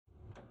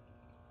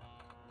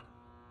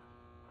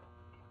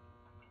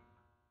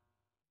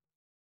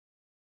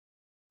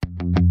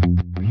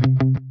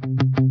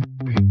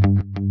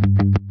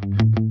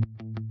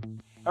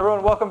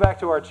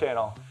to our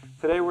channel.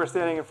 Today we're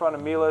standing in front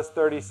of Miele's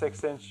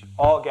 36-inch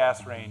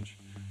all-gas range.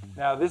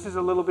 Now this is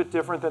a little bit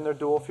different than their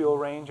dual fuel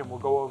range, and we'll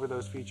go over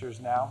those features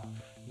now.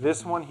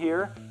 This one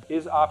here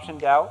is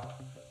optioned out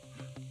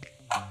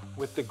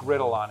with the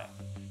griddle on it.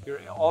 You're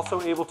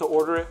also able to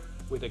order it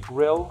with a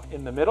grill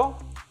in the middle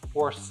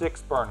or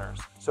 6 burners.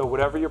 So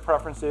whatever your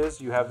preference is,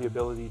 you have the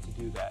ability to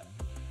do that.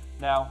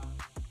 Now,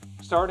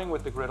 starting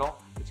with the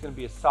griddle, it's going to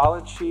be a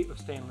solid sheet of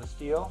stainless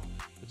steel.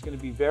 It's going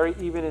to be very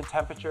even in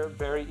temperature,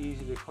 very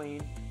easy to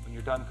clean. When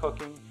you're done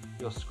cooking,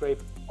 you'll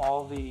scrape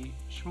all the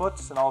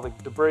schmutz and all the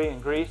debris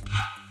and grease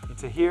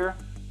into here,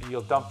 and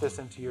you'll dump this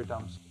into your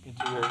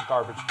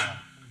garbage can.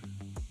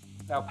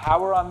 Now,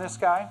 power on this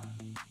guy,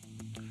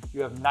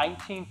 you have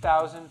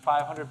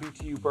 19,500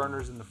 BTU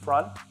burners in the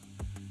front.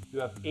 You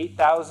have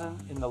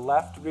 8,000 in the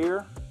left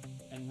rear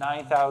and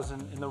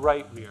 9,000 in the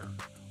right rear.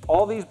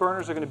 All these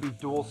burners are going to be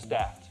dual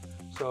stacked.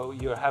 So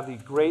you have the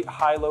great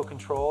high-low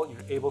control.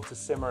 You're able to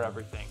simmer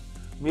everything.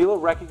 Miele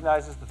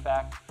recognizes the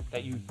fact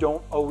that you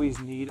don't always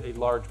need a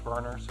large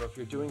burner. So if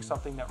you're doing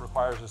something that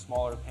requires a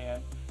smaller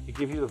pan, it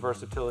gives you the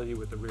versatility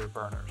with the rear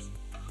burners.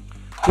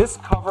 This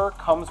cover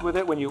comes with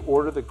it when you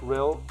order the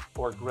grill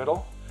or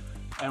griddle.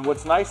 And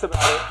what's nice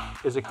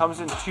about it is it comes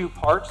in 2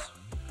 parts.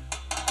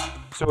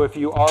 So if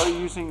you are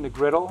using the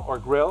griddle or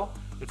grill,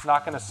 it's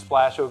not going to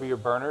splash over your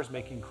burners,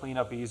 making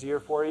cleanup easier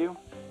for you.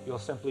 You'll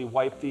simply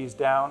wipe these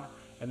down,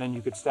 and then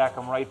you could stack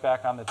them right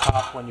back on the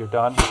top when you're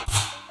done.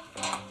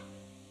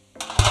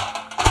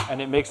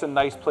 And it makes a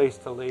nice place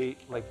to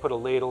put a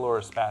ladle or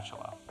a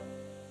spatula.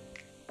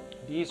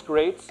 These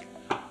grates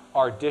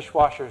are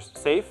dishwasher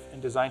safe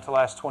and designed to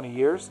last 20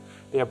 years.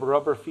 They have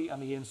rubber feet on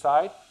the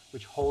inside,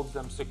 which holds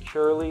them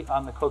securely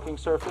on the cooking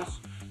surface.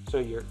 So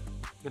you're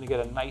going to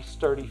get a nice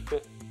sturdy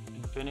fit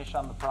and finish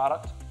on the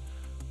product.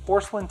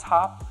 Porcelain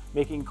top,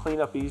 making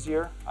cleanup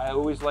easier. I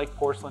always like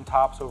porcelain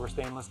tops over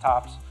stainless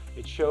tops.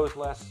 It shows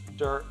less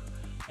dirt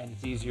and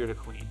it's easier to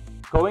clean.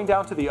 Going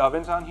down to the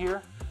ovens on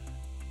here,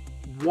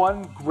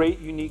 one great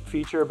unique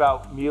feature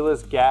about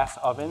Miele's gas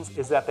ovens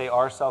is that they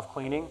are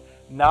self-cleaning.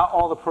 Not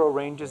all the pro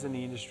ranges in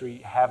the industry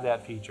have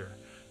that feature.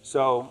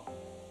 So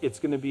it's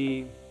going to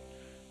be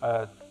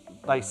a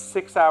nice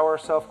 6-hour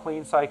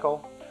self-clean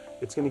cycle.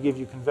 It's going to give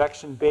you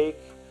convection bake,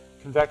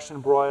 convection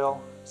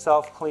broil,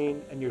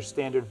 self-clean, and your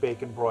standard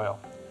bake and broil.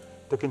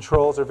 The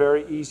controls are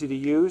very easy to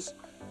use.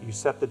 You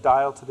set the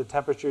dial to the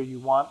temperature you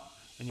want,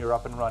 and you're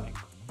up and running.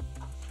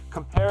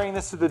 Comparing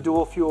this to the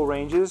dual fuel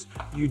ranges,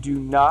 you do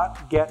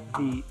not get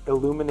the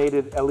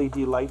illuminated LED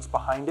lights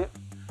behind it.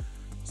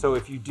 So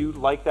if you do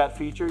like that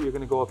feature, you're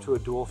going to go up to a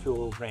dual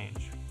fuel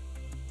range.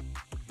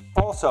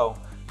 Also,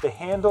 the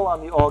handle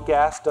on the all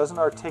gas doesn't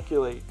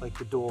articulate like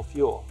the dual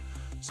fuel.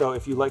 So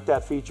if you like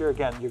that feature,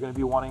 again, you're going to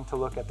be wanting to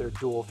look at their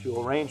dual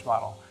fuel range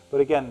model.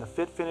 But again, the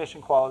fit, finish,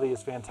 and quality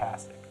is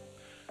fantastic.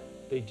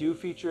 They do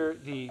feature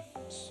the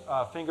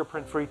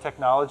fingerprint-free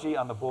technology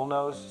on the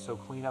bullnose, so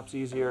cleanup's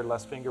easier,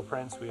 less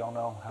fingerprints. We all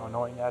know how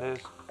annoying that is.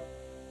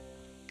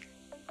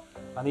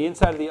 On the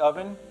inside of the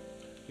oven,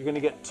 you're going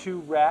to get 2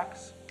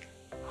 racks.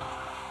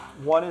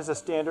 One is a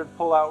standard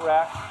pull-out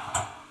rack.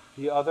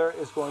 The other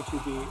is going to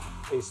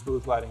be a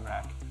smooth gliding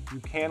rack. You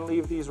can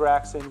leave these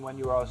racks in when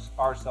you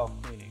are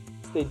self-cleaning.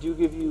 They do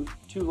give you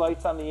 2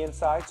 lights on the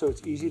inside, so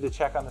it's easy to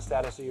check on the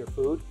status of your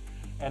food.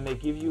 And they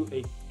give you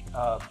a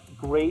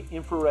great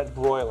infrared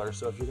broiler.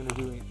 So if you're going to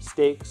do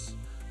steaks,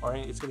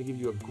 it's going to give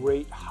you a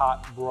great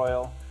hot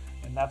broil.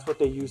 And that's what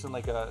they use in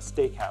like a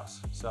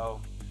steakhouse.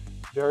 So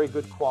very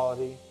good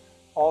quality.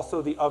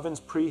 Also, the ovens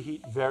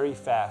preheat very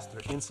fast.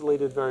 They're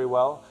insulated very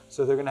well,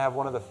 so they're going to have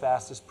one of the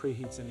fastest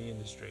preheats in the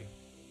industry.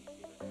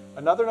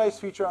 Another nice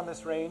feature on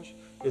this range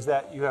is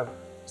that you have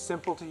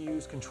simple to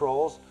use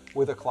controls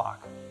with a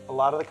clock. A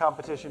lot of the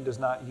competition does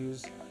not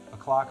use a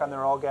clock on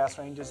their all gas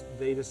ranges.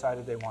 They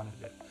decided they wanted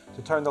it.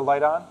 To turn the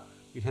light on,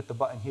 you'd hit the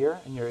button here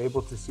and you're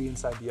able to see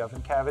inside the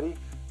oven cavity.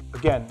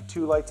 Again,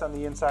 2 lights on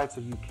the inside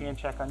so you can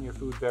check on your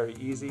food very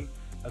easy,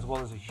 as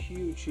well as a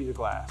huge sheet of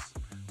glass.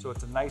 So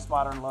it's a nice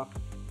modern look,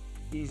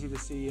 easy to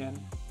see in.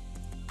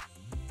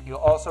 You'll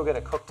also get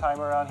a cook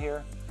timer on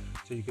here,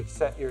 so you could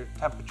set your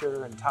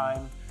temperature and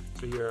time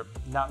so you're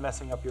not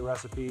messing up your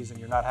recipes and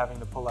you're not having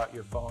to pull out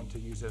your phone to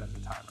use it as a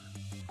timer.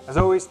 As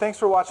always, thanks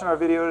for watching our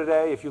video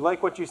today. If you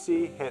like what you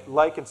see, hit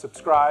like and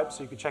subscribe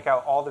so you can check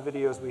out all the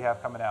videos we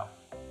have coming out.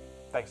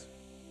 Thanks.